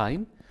all the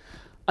time.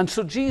 And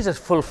so Jesus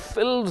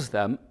fulfills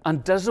them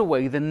and does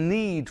away the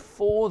need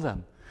for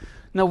them.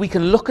 Now we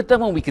can look at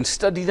them and we can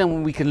study them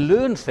and we can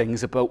learn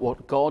things about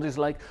what God is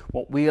like,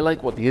 what we are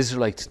like, what the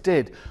Israelites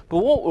did. But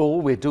all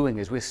we're doing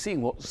is we're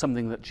seeing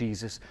something that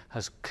Jesus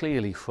has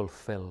clearly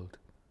fulfilled.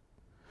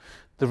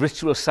 The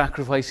ritual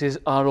sacrifices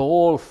are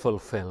all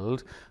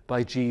fulfilled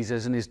by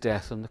Jesus and his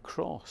death on the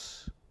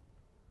cross.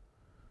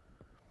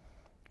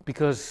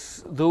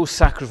 Because those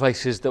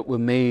sacrifices that were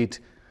made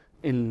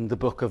in the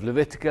book of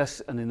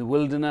Leviticus and in the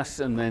wilderness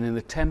and then in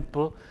the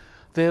temple,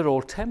 they're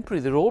all temporary.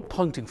 They're all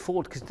pointing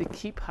forward because they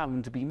keep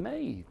having to be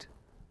made.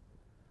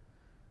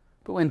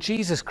 But when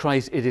Jesus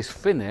cries, "It is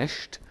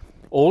finished,"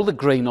 all the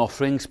grain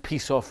offerings,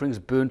 peace offerings,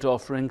 burnt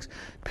offerings,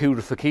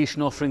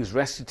 purification offerings,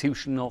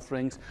 restitution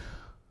offerings,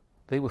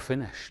 they were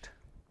finished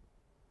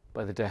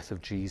by the death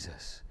of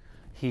Jesus.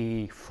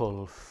 He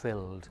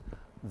fulfilled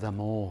them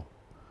all.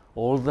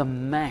 All the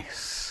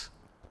mess,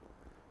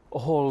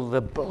 all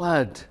the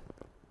blood,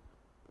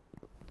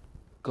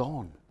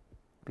 gone,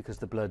 because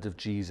the blood of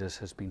Jesus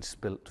has been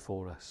spilt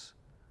for us.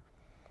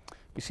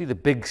 You see, the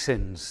big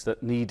sins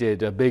that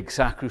needed a big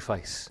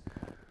sacrifice,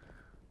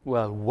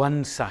 well,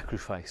 one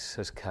sacrifice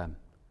has come.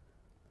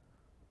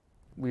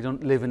 We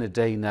don't live in a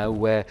day now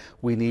where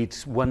we need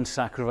one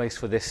sacrifice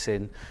for this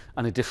sin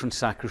and a different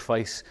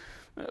sacrifice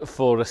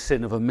for a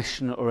sin of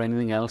omission or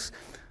anything else.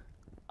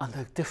 And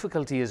the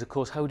difficulty is, of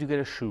course, how do you get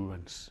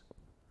assurance?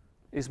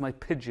 Is my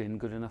pigeon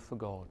good enough for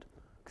God?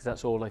 Because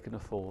that's all I can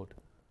afford.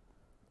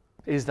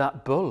 Is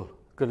that bull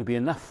going to be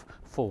enough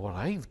for what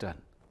I've done?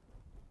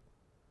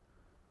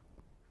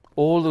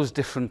 All those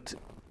different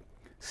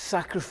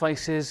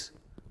sacrifices,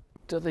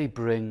 do they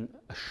bring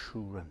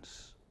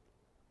assurance?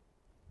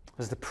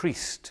 As the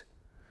priest,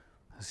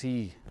 has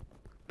he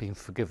been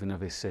forgiven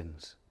of his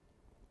sins?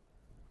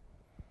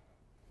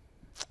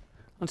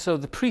 And so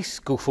the priests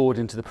go forward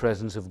into the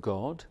presence of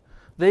God.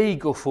 They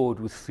go forward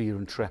with fear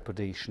and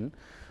trepidation.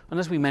 And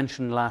as we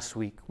mentioned last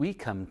week, we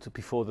come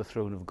before the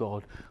throne of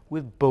God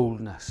with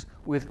boldness,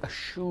 with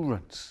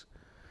assurance.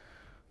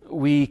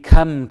 We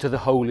come to the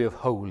Holy of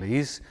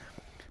Holies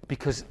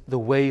because the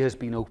way has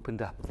been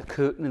opened up. The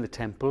curtain in the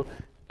temple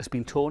has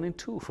been torn in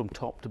two from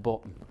top to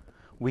bottom.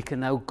 We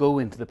can now go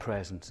into the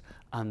presence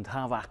and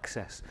have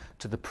access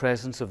to the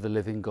presence of the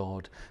living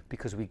God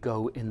because we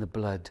go in the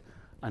blood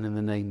and in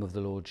the name of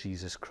the Lord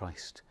Jesus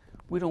Christ.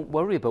 We don't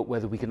worry about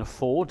whether we can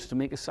afford to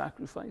make a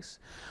sacrifice.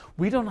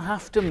 We don't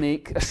have to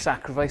make a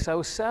sacrifice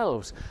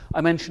ourselves.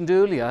 I mentioned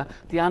earlier,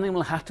 the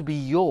animal had to be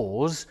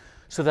yours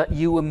so that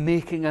you were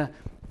making a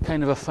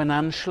kind of a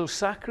financial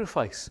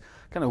sacrifice.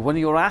 Kind of one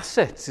of your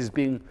assets is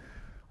being,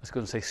 I was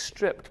going to say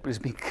stripped, but it's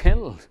being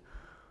killed.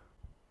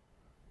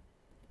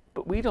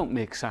 But we don't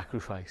make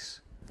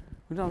sacrifice.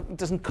 It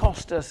doesn't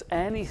cost us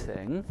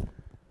anything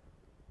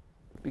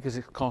because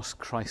it costs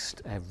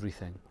Christ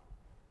everything.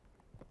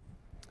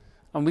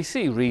 And we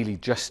see really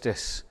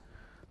justice,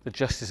 the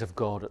justice of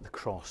God at the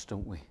cross,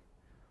 don't we?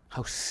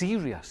 How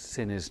serious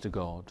sin is to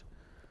God.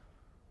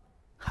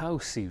 How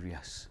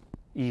serious.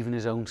 Even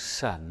his own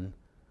Son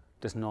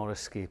does not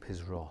escape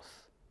his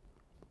wrath.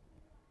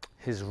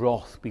 His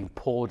wrath being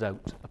poured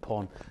out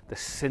upon the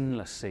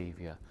sinless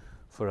Saviour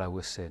for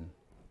our sin.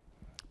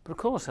 But of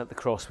course at the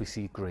cross we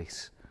see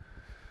grace.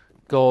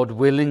 God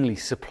willingly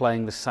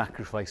supplying the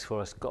sacrifice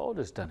for us. God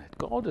has done it.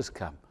 God has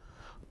come.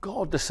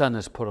 God the Son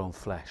has put on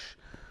flesh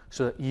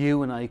so that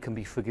you and I can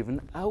be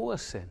forgiven our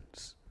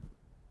sins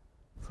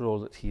for all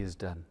that he has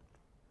done.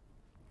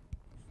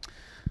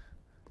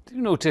 Do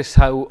you notice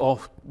how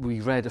oft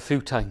we read a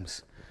few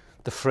times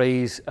the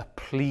phrase, a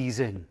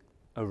pleasing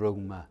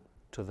aroma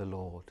to the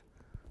Lord?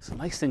 It's a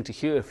nice thing to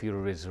hear if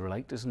you're an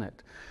Israelite, isn't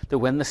it? That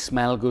when the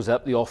smell goes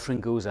up, the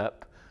offering goes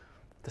up,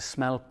 the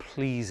smell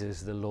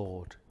pleases the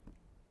Lord.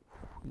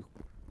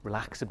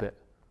 Relax a bit.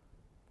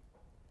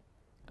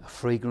 A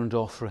fragrant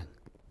offering.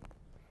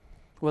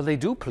 Well, they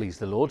do please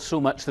the Lord, so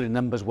much that in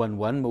Numbers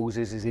 1:1,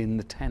 Moses is in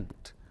the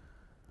tent.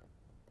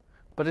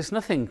 But it's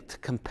nothing to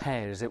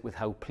compare, is it, with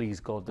how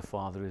pleased God the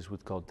Father is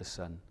with God the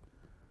Son.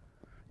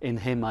 In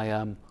him I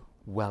am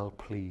well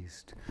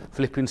pleased.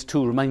 Philippians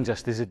 2 reminds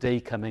us there's a day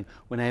coming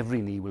when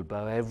every knee will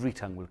bow, every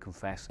tongue will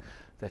confess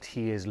that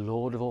he is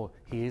Lord of all.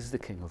 He is the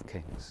King of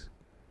Kings.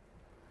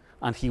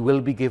 And he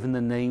will be given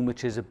the name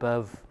which is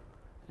above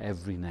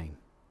every name.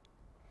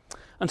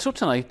 And so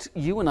tonight,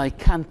 you and I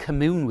can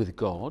commune with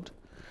God.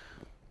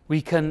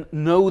 We can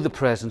know the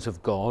presence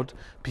of God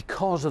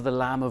because of the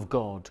Lamb of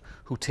God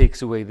who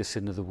takes away the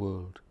sin of the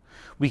world.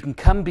 We can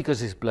come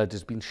because his blood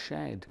has been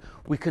shed.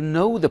 We can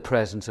know the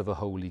presence of a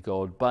holy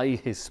God by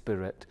his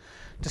Spirit,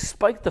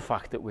 despite the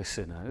fact that we're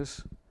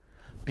sinners,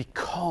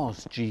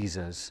 because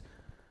Jesus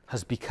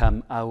has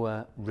become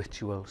our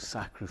ritual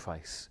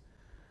sacrifice.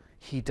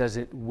 He does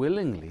it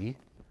willingly,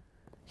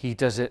 he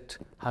does it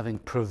having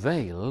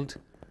prevailed,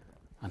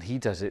 and he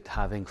does it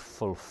having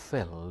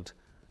fulfilled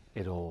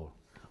it all.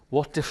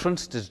 What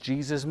difference does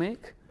Jesus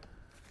make?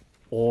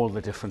 All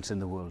the difference in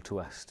the world to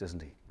us,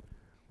 doesn't he?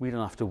 We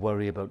don't have to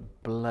worry about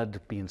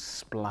blood being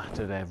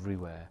splattered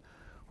everywhere.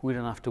 We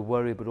don't have to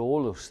worry about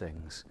all those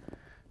things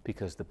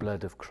because the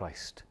blood of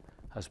Christ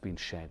has been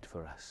shed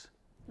for us.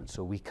 And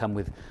so we come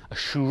with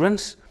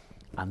assurance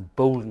and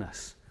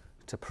boldness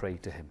to pray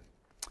to him.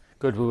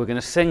 Good, well, we're going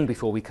to sing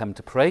before we come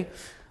to pray.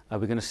 We're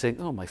going to sing,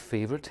 my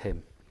favourite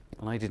hymn.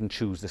 And I didn't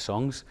choose the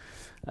songs,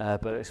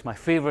 but it's my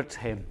favourite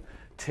hymn.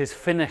 'Tis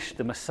finished,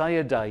 the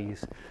Messiah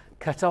dies,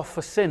 cut off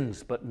for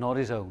sins, but not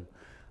his own.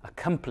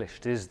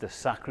 Accomplished is the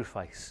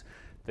sacrifice,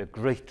 the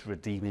great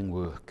redeeming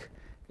work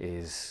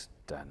is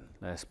done.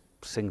 Let's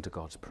sing to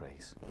God's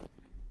praise.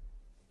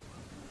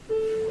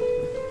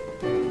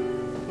 Jesus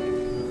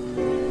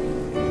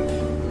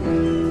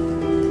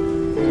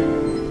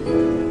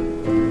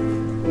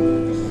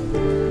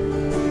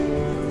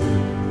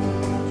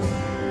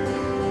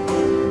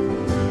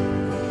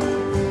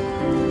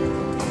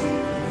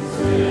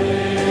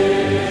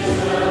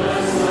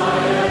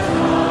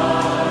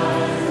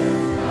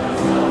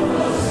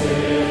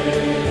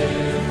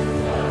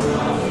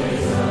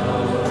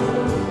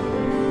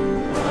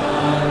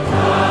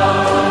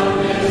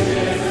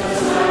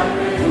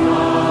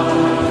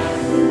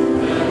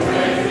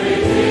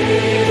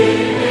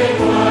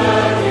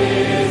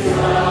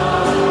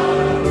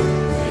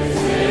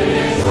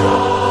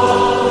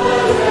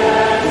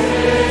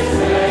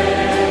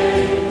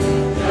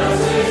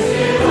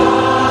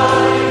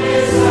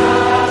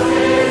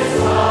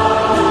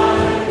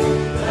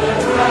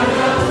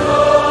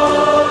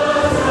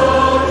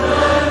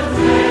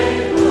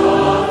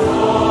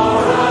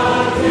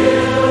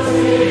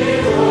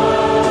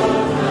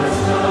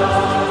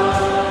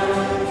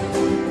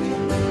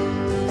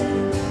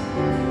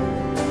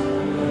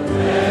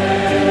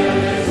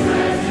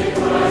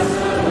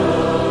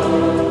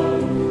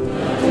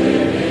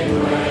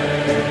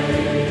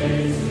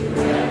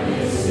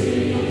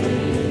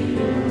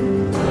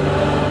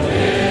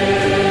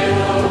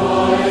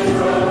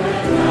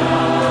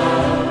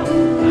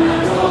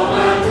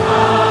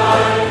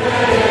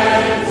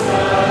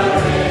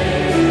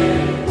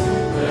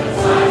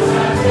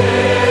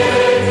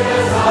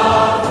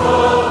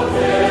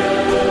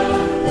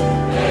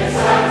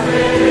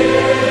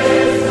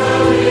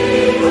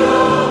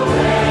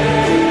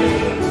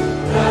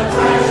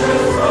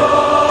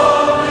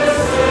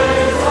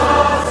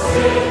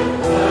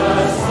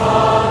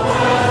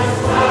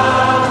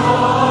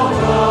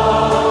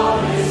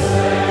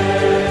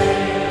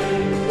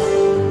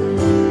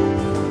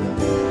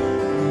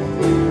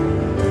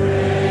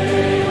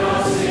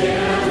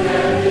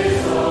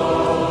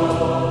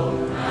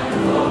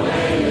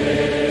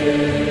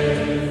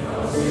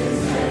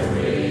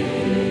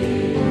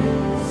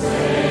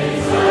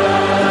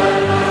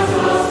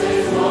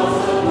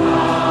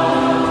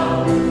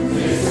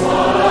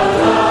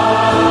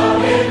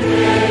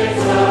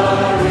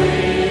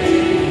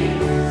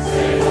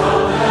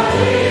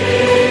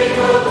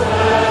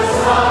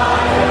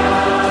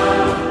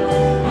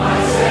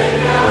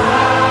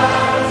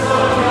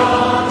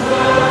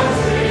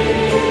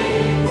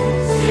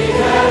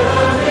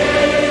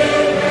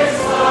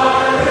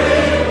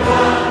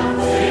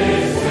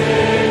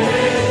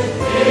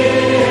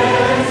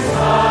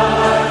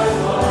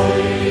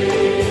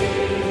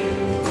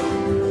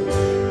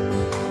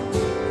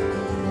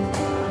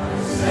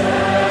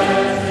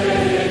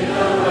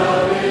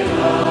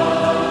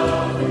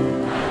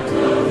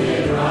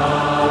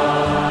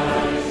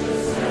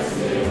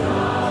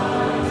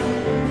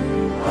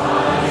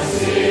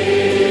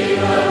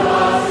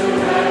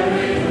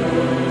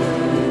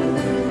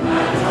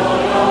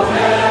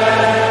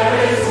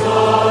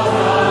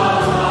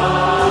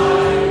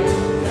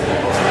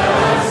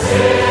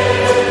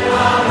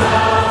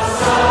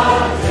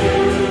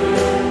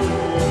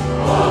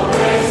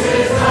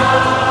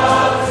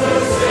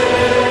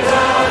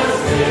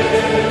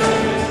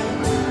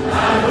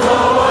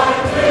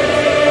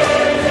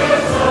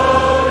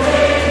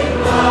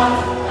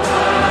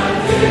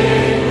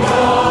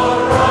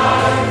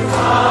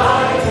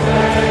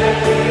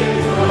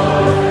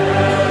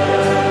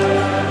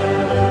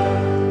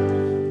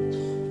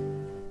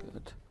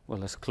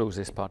close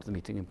this part of the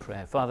meeting in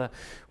prayer. Father,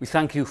 we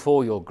thank you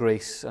for your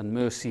grace and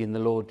mercy in the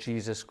Lord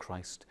Jesus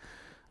Christ.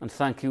 And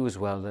thank you as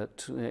well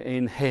that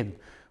in him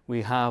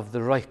we have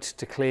the right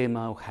to claim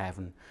our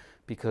heaven,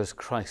 because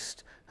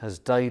Christ has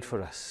died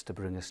for us to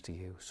bring us to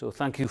you. So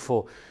thank you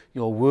for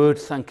your word.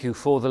 Thank you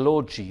for the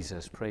Lord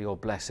Jesus. Pray your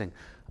blessing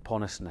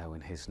upon us now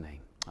in his name.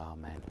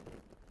 Amen.